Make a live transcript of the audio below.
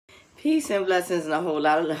Peace and blessings and a whole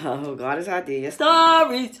lot of love. God is out there.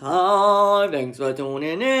 Story time. Thanks for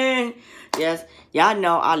tuning in. Yes, y'all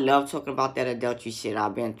know I love talking about that adultery shit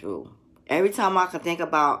I've been through. Every time I can think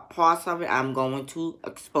about parts of it, I'm going to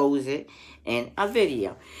expose it in a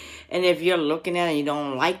video. And if you're looking at it and you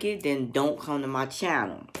don't like it, then don't come to my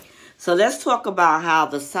channel. So let's talk about how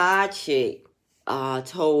the side chick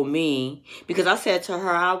told me, because I said to her,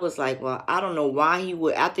 I was like, well, I don't know why he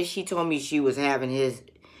would, after she told me she was having his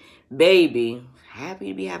baby, happy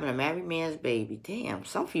to be having a married man's baby. Damn,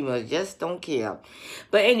 some females just don't care.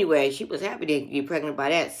 But anyway, she was happy to get pregnant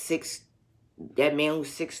by that man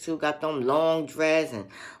who's 6'2", got them long dreads and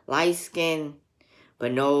light skin,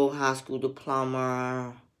 but no high school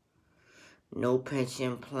diploma, no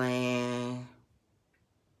pension plan,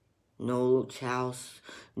 no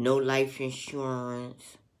life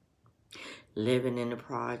insurance, living in the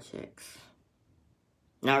projects.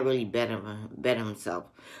 Not really better himself.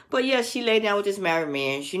 But yeah, she laid down with this married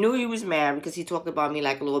man. She knew he was married because he talked about me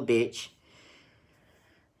like a little bitch.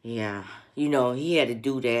 Yeah, you know, he had to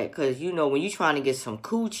do that. Because, you know, when you trying to get some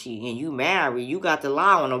coochie and you married, you got to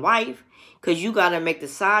lie on a wife. Because you got to make the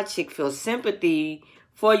side chick feel sympathy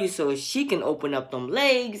for you so she can open up them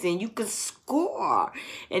legs and you can score.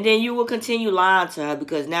 And then you will continue lying to her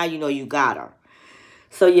because now you know you got her.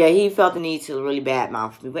 So yeah, he felt the need to really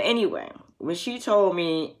badmouth me. But anyway, when she told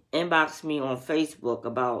me, inboxed me on Facebook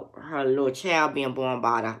about her little child being born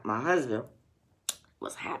by my husband,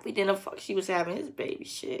 was happy than the fuck she was having his baby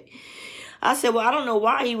shit. I said, well, I don't know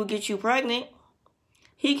why he would get you pregnant.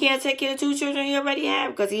 He can't take care of 2 children he already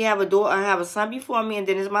have because he have a daughter. I have a son before me and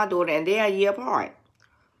then it's my daughter and they're a year apart.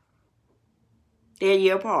 They're a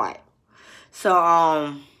year apart.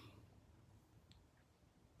 So,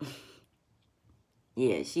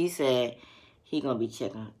 yeah, she said he gonna be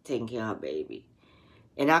taking care of her baby.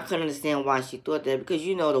 And I couldn't understand why she thought that because,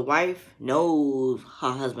 you know, the wife knows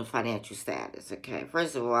her husband's financial status, okay?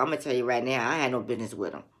 First of all, I'm going to tell you right now, I had no business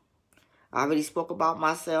with him. I already spoke about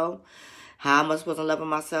myself, how I wasn't loving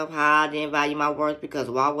myself, how I didn't value my worth because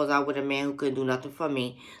why was I with a man who couldn't do nothing for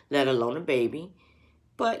me, let alone a baby?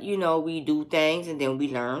 But, you know, we do things and then we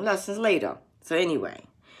learn lessons later. So anyway,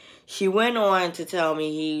 she went on to tell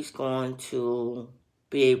me he's going to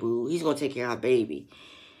take care of her baby.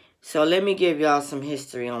 So let me give y'all some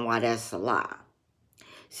history on why that's a lie.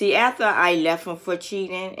 See, after I left him for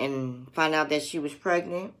cheating and found out that she was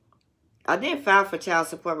pregnant, I didn't file for child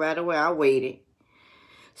support right away. I waited.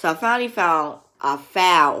 So I finally filed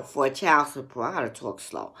for child support. I gotta talk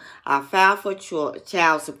slow. I filed for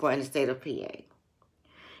child support in the state of PA.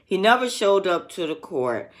 He never showed up to the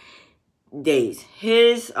court days.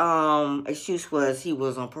 His excuse was he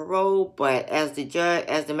was on parole, but as the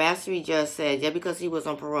mastery judge said, just because he was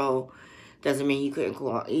on parole doesn't mean he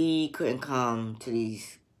couldn't come to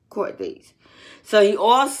these court dates. So he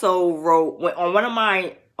also wrote on one of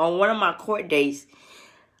my court dates,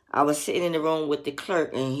 I was sitting in the room with the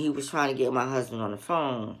clerk and he was trying to get my husband on the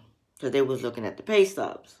phone because they was looking at the pay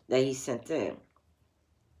stubs that he sent in.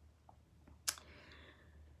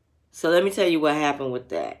 So let me tell you what happened with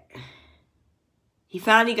that. He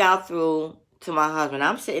finally got through to my husband.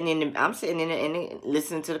 I'm sitting in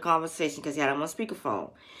listening to the conversation because he had him on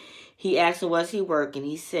speakerphone. He asked him, was he working?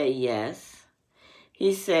 He said, yes.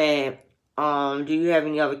 He said, do you have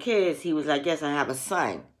any other kids? He was like, yes, I have a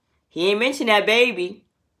son. He ain't mention that baby.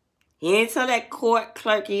 He didn't tell that court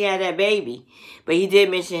clerk he had that baby. But he did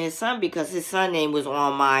mention his son because his son name was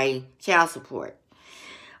on my child support.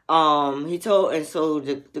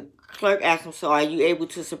 The clerk asked him, so are you able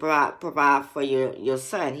to provide for your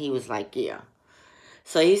son? He was like, yeah.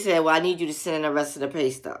 So he said, well, I need you to send in the rest of the pay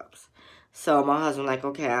stubs. So my husband like,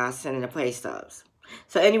 okay, I'll send in the pay stubs.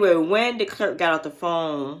 So anyway, when the clerk got off the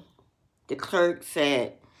phone, the clerk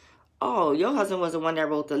said, oh, your husband was the one that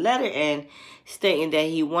wrote the letter in stating that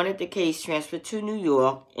he wanted the case transferred to New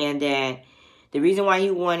York and that the reason why he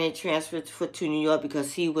wanted transferred to New York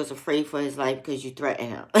because he was afraid for his life because you threatened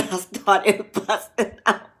him. I started busting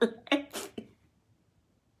out laughing.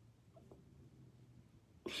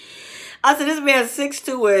 I said, this man's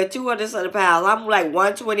 6'2" and 200 pounds. I'm like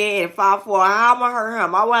 128 and 5'4". How am I hurt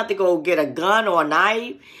him? I want to go get a gun or a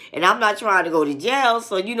knife, and I'm not trying to go to jail.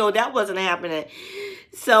 So, you know, that wasn't happening.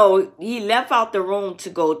 So he left out the room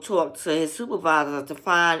to go talk to his supervisor to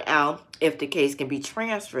find out if the case can be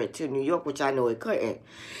transferred to New York, which I know it couldn't.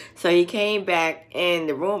 So he came back in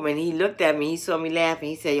the room and he looked at me. He saw me laughing.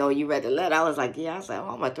 He said, yo, you read the letter? I was like, yeah. I said, oh,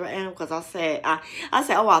 I'm going to threaten him because I said,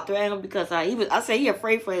 I threatened him because he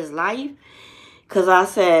afraid for his life. Because I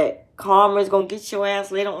said, Karma's going to get your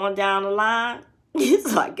ass later on down the line.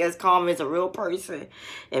 So I guess Karma is a real person.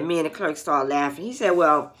 And me and the clerk started laughing. He said,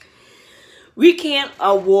 well, We can't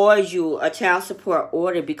award you a child support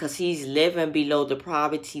order because he's living below the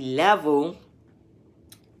poverty level.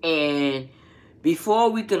 And before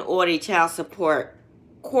we can order a child support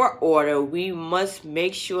court order, we must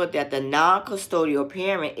make sure that the non-custodial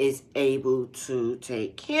parent is able to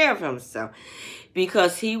take care of himself,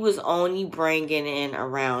 because he was only bringing in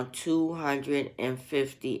around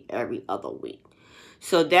 $250 every other week.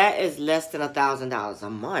 So that is less than $1,000 a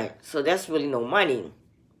month. So that's really no money.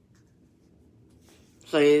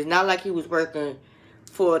 So it's not like he was working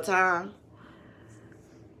full time.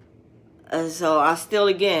 And so I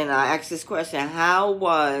ask this question: how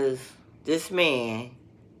was this man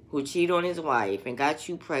who cheated on his wife and got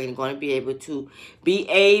you pregnant going to be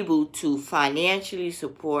able to financially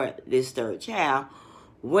support this third child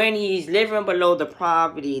when he's living below the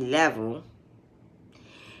poverty level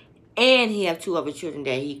and he have 2 other children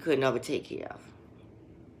that he could never take care of?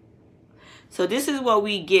 So this is what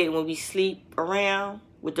we get when we sleep around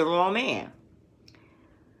with the wrong man.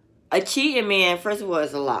 A cheating man, first of all,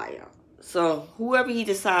 is a liar. So whoever he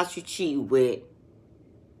decides to cheat with,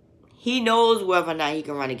 he knows whether or not he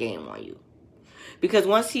can run a game on you. Because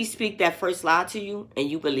once he speaks that first lie to you and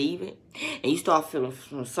you believe it, and you start feeling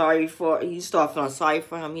sorry for him,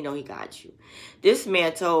 you know he got you. This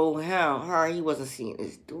man told her he wasn't seeing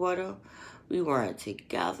his daughter. We weren't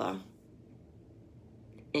together.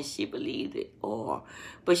 And she believed it all.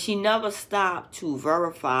 But she never stopped to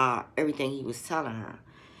verify everything he was telling her.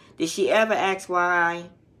 Did she ever ask why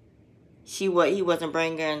he wasn't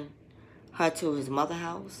bringing her to his mother's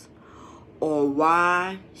house? Or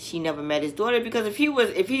why she never met his daughter? Because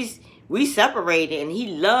we separated and he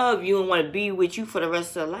loved you and want to be with you for the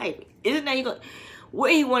rest of life, isn't that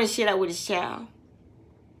wouldn't he want to share that with his child?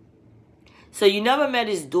 So you never met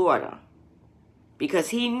his daughter because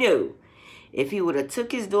he knew if he would have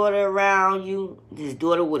took his daughter around you, his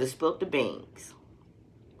daughter would have spilled the beans.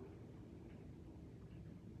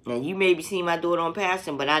 Now, you may be seeing my daughter on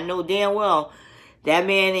passing, but I know damn well that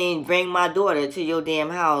man ain't bring my daughter to your damn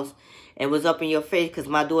house and was up in your face, because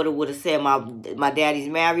my daughter would have said my daddy's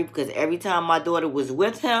married, because every time my daughter was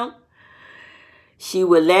with him, she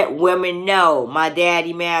would let women know my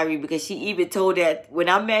daddy married, because she even told that when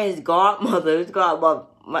I met his godmother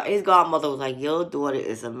was like, your daughter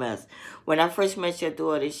is a mess. When I first met your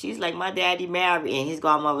daughter, she's like, my daddy married, and his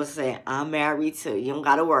godmother said, I'm married too. You don't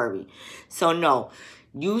got to worry. So no,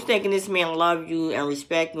 you thinking this man loved you and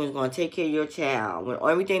respect you and was going to take care of your child, when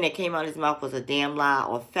everything that came out of his mouth was a damn lie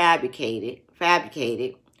or fabricated,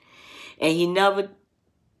 and you never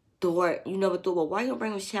thought, well, why you don't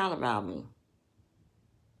bring this child around me?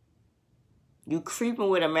 You creeping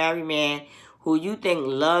with a married man who you think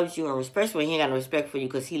loves you, and especially when he ain't got no respect for you,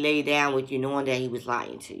 because he laid down with you knowing that he was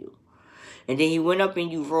lying to you. And then he went up in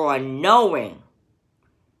you raw knowing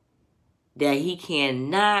that he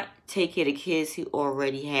cannot take care of the kids he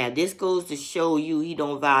already had. This goes to show you he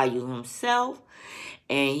don't value himself,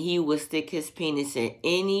 and he will stick his penis in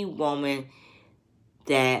any woman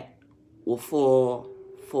that will fall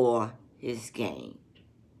for his game.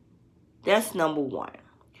 That's number 1.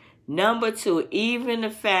 Number 2, even the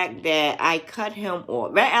fact that I cut him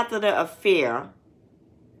off right after the affair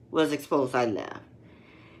was exposed, I left.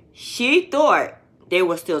 She thought they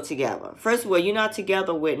were still together. First of all, you're not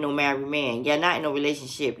together with no married man. You're not in a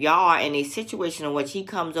relationship. Y'all are in a situation in which he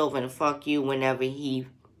comes over and fuck you whenever he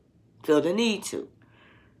feel the need to.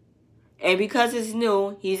 And because it's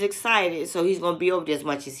new, he's excited, so he's going to be over there as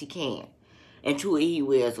much as he can until he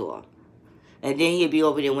wears off. And then he'll be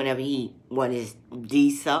over there whenever he want his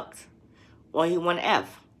D sucked or he want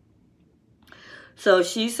F. So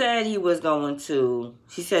she said they were still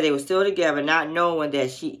together, not knowing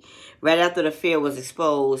that right after the affair was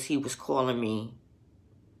exposed, he was calling me,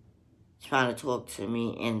 trying to talk to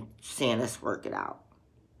me and saying, let's work it out.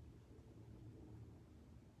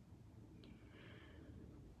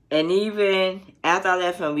 And even after I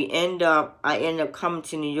left him, I ended up coming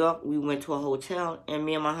to New York. We went to a hotel, and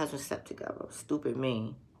me and my husband slept together. Stupid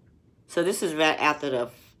me. So this is right after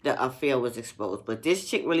the affair was exposed. But this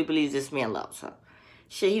chick really believes this man loves her.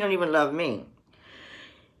 Shit, he don't even love me.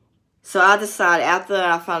 So I decided, after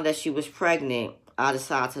I found that she was pregnant, I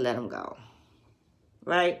decided to let him go.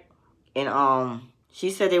 Right? And she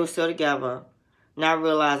said they were still together. Not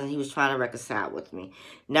realizing he was trying to reconcile with me.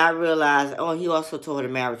 Not realizing, he also told her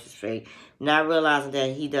the marriage was fake. Not realizing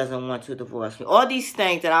that he doesn't want to divorce me. All these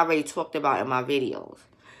things that I already talked about in my videos.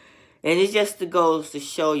 And it just goes to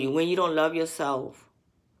show you, when you don't love yourself,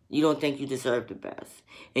 you don't think you deserve the best.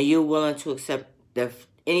 And you're willing to accept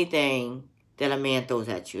anything that a man throws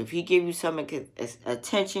at you. If he give you some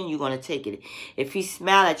attention, you're going to take it. If he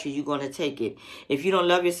smile at you, you're going to take it. If you don't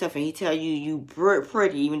love yourself and he tell you you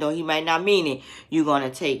pretty, even though he might not mean it, you're going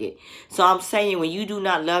to take it. So I'm saying, when you do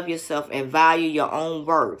not love yourself and value your own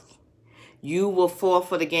worth, you will fall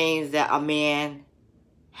for the games that a man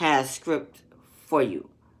has scripted for you.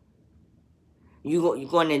 You're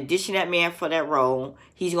going to audition that man for that role.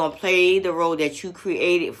 He's going to play the role that you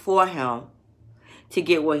created for him to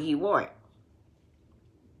get what he wants.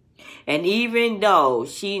 And even though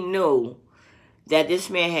she knew that this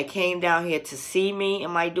man had came down here to see me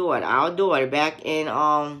and my daughter, our daughter, back in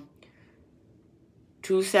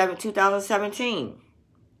 2017.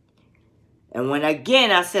 And when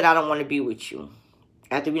again I said I don't want to be with you.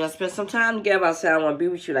 After we done spent some time together, I said I don't want to be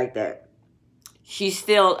with you like that. She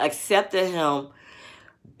still accepted him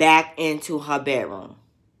back into her bedroom.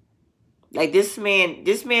 Like this man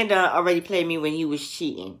done already played me when he was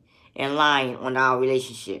cheating and lying on our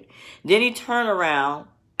relationship. Then he turned around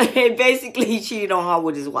and basically cheated on her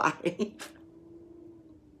with his wife.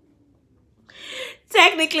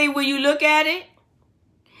 Technically, when you look at it,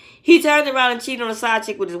 he turned around and cheated on a side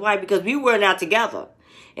chick with his wife because we were not together.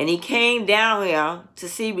 And he came down here to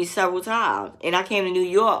see me several times. And I came to New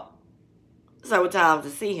York several times to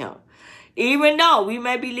see him. Even though we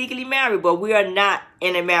may be legally married, but we are not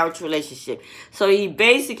in a marriage relationship. So he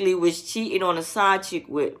basically was cheating on a side chick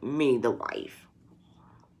with me, the wife.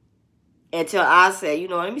 Until I said, you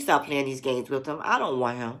know, let me stop playing these games with him. I don't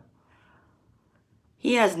want him.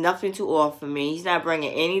 He has nothing to offer me. He's not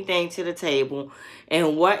bringing anything to the table.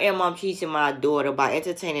 And what am I teaching my daughter by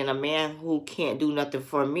entertaining a man who can't do nothing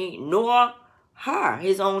for me, nor her,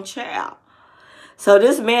 his own child? So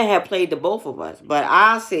this man had played the both of us. But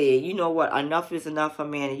I said, you know what? Enough is enough,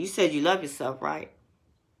 Amanda. You said you love yourself, right?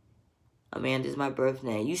 Amanda is my birth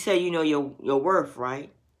name. You said you know your worth,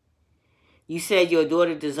 right? You said your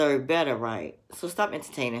daughter deserved better, right? So stop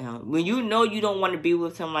entertaining him. When you know you don't want to be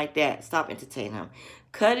with him like that, stop entertaining him.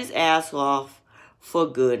 Cut his ass off for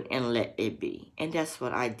good and let it be. And that's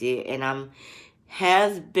what I did. And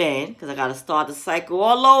has been, because I got to start the cycle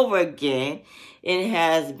all over again. It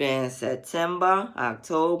has been September,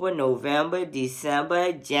 October, November,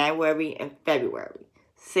 December, January, and February.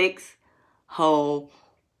 6 whole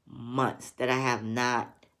months that I have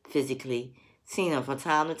not physically seen him. From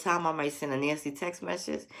time to time, I might send a nasty text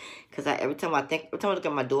message. Because every time I look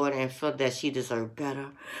at my daughter and feel that she deserved better.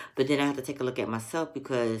 But then I have to take a look at myself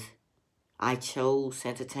because I chose to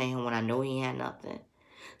entertain him when I know he had nothing.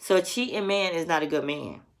 So a cheating man is not a good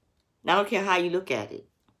man. I don't care how you look at it.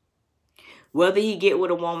 Whether he get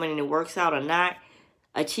with a woman and it works out or not,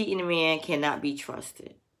 a cheating man cannot be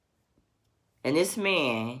trusted. And this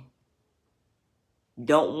man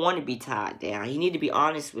don't want to be tied down. He need to be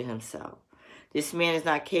honest with himself. This man is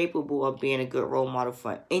not capable of being a good role model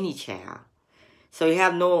for any child. So you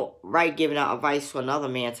have no right giving out advice to another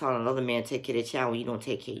man, telling another man to take care of the child when you don't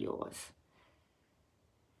take care of yours.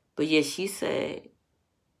 But yeah, she said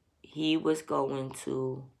he was going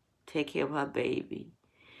to take care of her baby.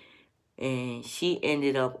 And she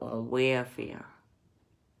ended up on welfare.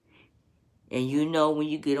 And you know when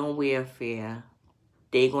you get on welfare,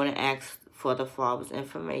 they're going to ask for the father's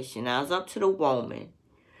information. Now, it's up to the woman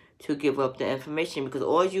to give up the information. Because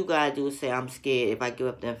all you got to do is say, I'm scared. If I give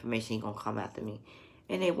up the information, he's going to come after me.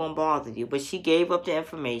 And they won't bother you. But she gave up the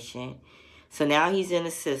information. So now he's in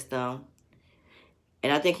the system.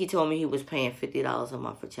 And I think he told me he was paying $50 a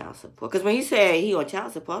month for child support. Because when he said he on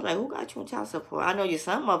child support, I was like, who got you on child support? I know your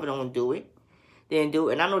son mother don't do it. Didn't do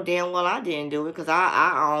it. And I know damn well I didn't do it. Because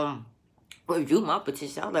I withdrew my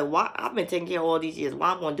petition. I was like, why? I've been taking care of all these years.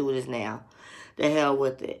 Why I'm going to do this now? The hell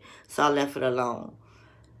with it. So I left it alone.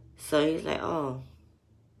 So he's like, oh,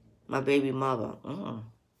 my baby mother.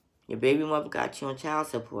 Your baby mother got you on child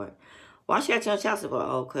support. Why she got you on child support?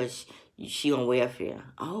 Oh, because she on welfare.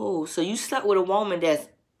 Oh, so you slept with a woman that's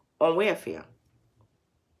on welfare.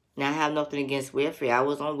 Now, I have nothing against welfare. I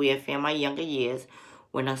was on welfare in my younger years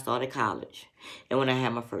when I started college and when I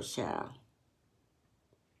had my first child.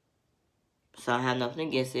 So I have nothing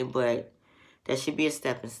against it, but that should be a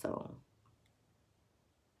stepping stone.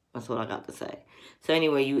 That's what I got to say. So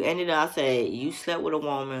anyway, you ended up, I said, you slept with a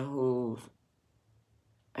woman who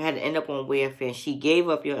had to end up on welfare, and she gave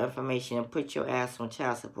up your information and put your ass on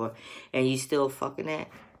child support, and you still fucking that?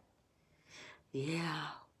 Yeah.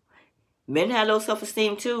 Men had low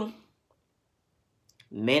self-esteem too.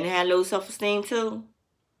 Men had low self-esteem too.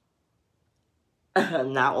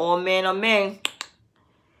 Not all men are men.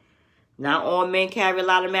 Not all men carry a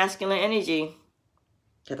lot of masculine energy.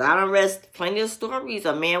 Because I done read plenty of stories.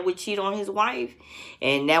 A man would cheat on his wife,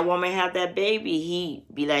 and that woman have that baby. He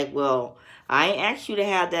be like, well, I ain't asked you to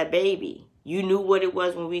have that baby. You knew what it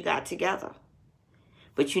was when we got together.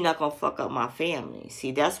 But you're not going to fuck up my family.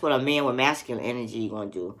 See, that's what a man with masculine energy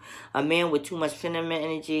going to do. A man with too much feminine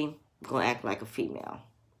energy going to act like a female.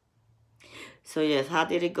 So, yes, how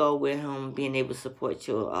did it go with him being able to support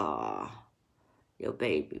your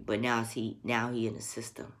baby? But now he in the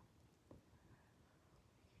system.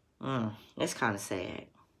 That's kind of sad.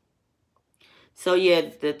 So, yeah,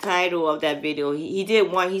 the title of that video, he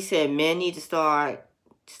did one. He said men need to start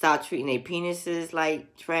treating their penises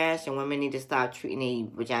like trash, and women need to start treating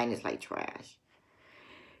their vaginas like trash.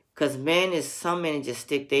 Because some men just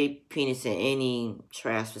stick their penis in any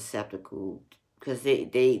trash receptacle. Because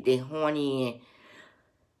they horny. And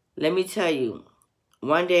let me tell you,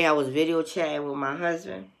 one day I was video chatting with my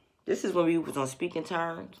husband. This is when we was on speaking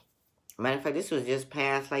terms. Matter of fact, this was just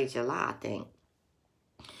past like July, I think.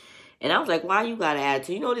 And I was like, why you got an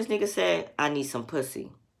attitude? You know what this nigga said? I need some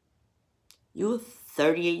pussy. You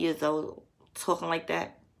 38 years old talking like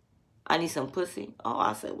that? I need some pussy? Oh,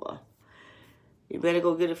 I said, well, you better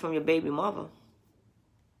go get it from your baby mother.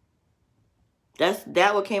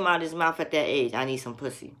 That what came out of his mouth at that age. I need some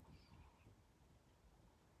pussy.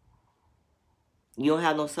 You don't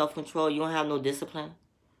have no self-control. You don't have no discipline.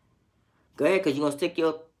 Go ahead, because you're going to stick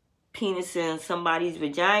your penis in somebody's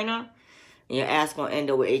vagina, and your ass going to end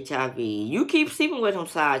up with HIV. You keep sleeping with him,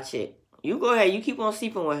 side chick. You go ahead. You keep on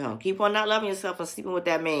sleeping with him. Keep on not loving yourself and sleeping with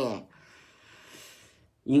that man.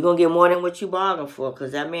 You're going to get more than what you bargained for,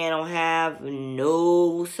 because that man don't have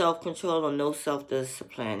no self-control or no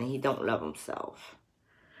self-discipline, and he don't love himself.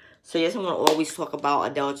 So yes, I'm going to always talk about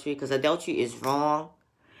adultery, because adultery is wrong.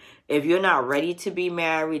 If you're not ready to be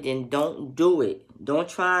married, then don't do it. Don't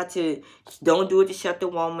do it to shut the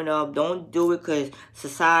woman up. Don't do it because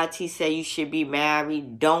society say you should be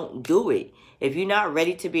married. Don't do it. If you're not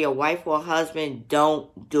ready to be a wife or a husband,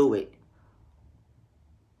 don't do it.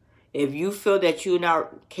 If you feel that you're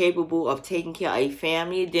not capable of taking care of a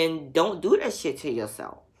family, then don't do that shit to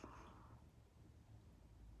yourself.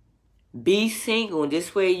 Be single.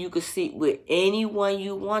 This way you can sleep with anyone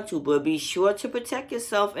you want to. But be sure to protect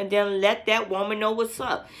yourself and then let that woman know what's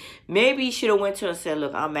up. Maybe you should have went to her and said,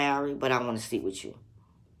 look, I'm married, but I want to sleep with you.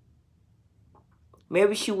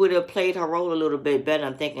 Maybe she would have played her role a little bit better.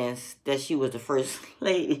 I'm thinking that she was the first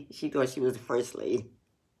lady. She thought she was the first lady.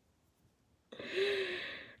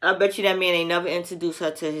 I bet you that man ain't never introduced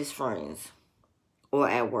her to his friends or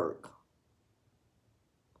at work.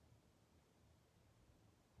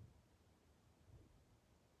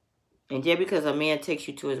 And just because a man takes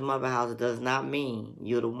you to his mother's house does not mean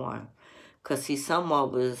you're the one. Because, see, some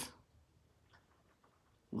mothers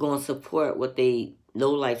going to support what they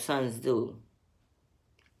low-life sons do.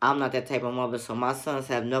 I'm not that type of mother, so my sons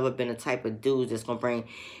have never been the type of dudes that's going to bring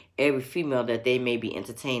every female that they may be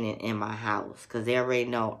entertaining in my house. Because they already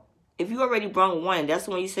know. If you already brought one, that's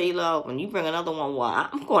when you say you love. When you bring another one, well,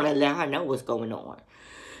 I'm going to let her know what's going on.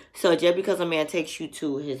 So just because a man takes you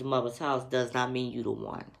to his mother's house does not mean you the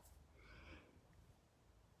one.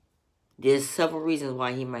 There's several reasons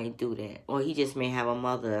why he might do that. Or he just may have a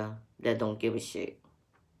mother that don't give a shit.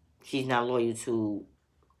 She's not loyal to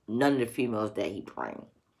none of the females that he brings.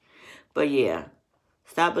 But yeah,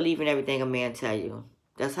 stop believing everything a man tell you.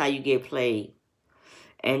 That's how you get played.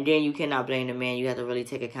 And then you cannot blame the man. You have to really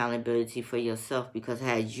take accountability for yourself. Because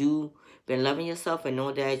had you been loving yourself and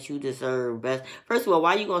knowing that you deserve best. First of all,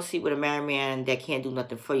 why you going to sleep with a married man that can't do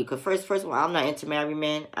nothing for you? Because first of all, I'm not into married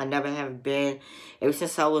men. I never have been. Ever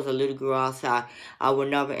since I was a little girl outside, I would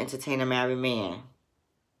never entertain a married man.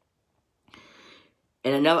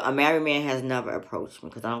 And a married man has never approached me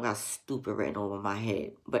because I don't got stupid written over my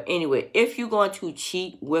head. But anyway, if you're going to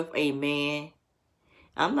cheat with a man,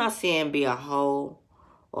 I'm not saying be a hoe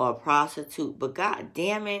or a prostitute, but god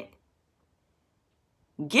damn it,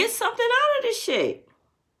 get something out of this shit.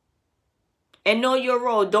 And know your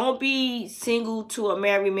role. Don't be single to a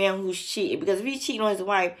married man who's cheating. Because if he's cheating on his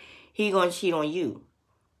wife, he's going to cheat on you.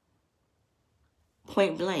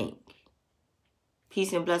 Point blank.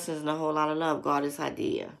 Peace and blessings and a whole lot of love. Goddess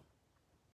idea.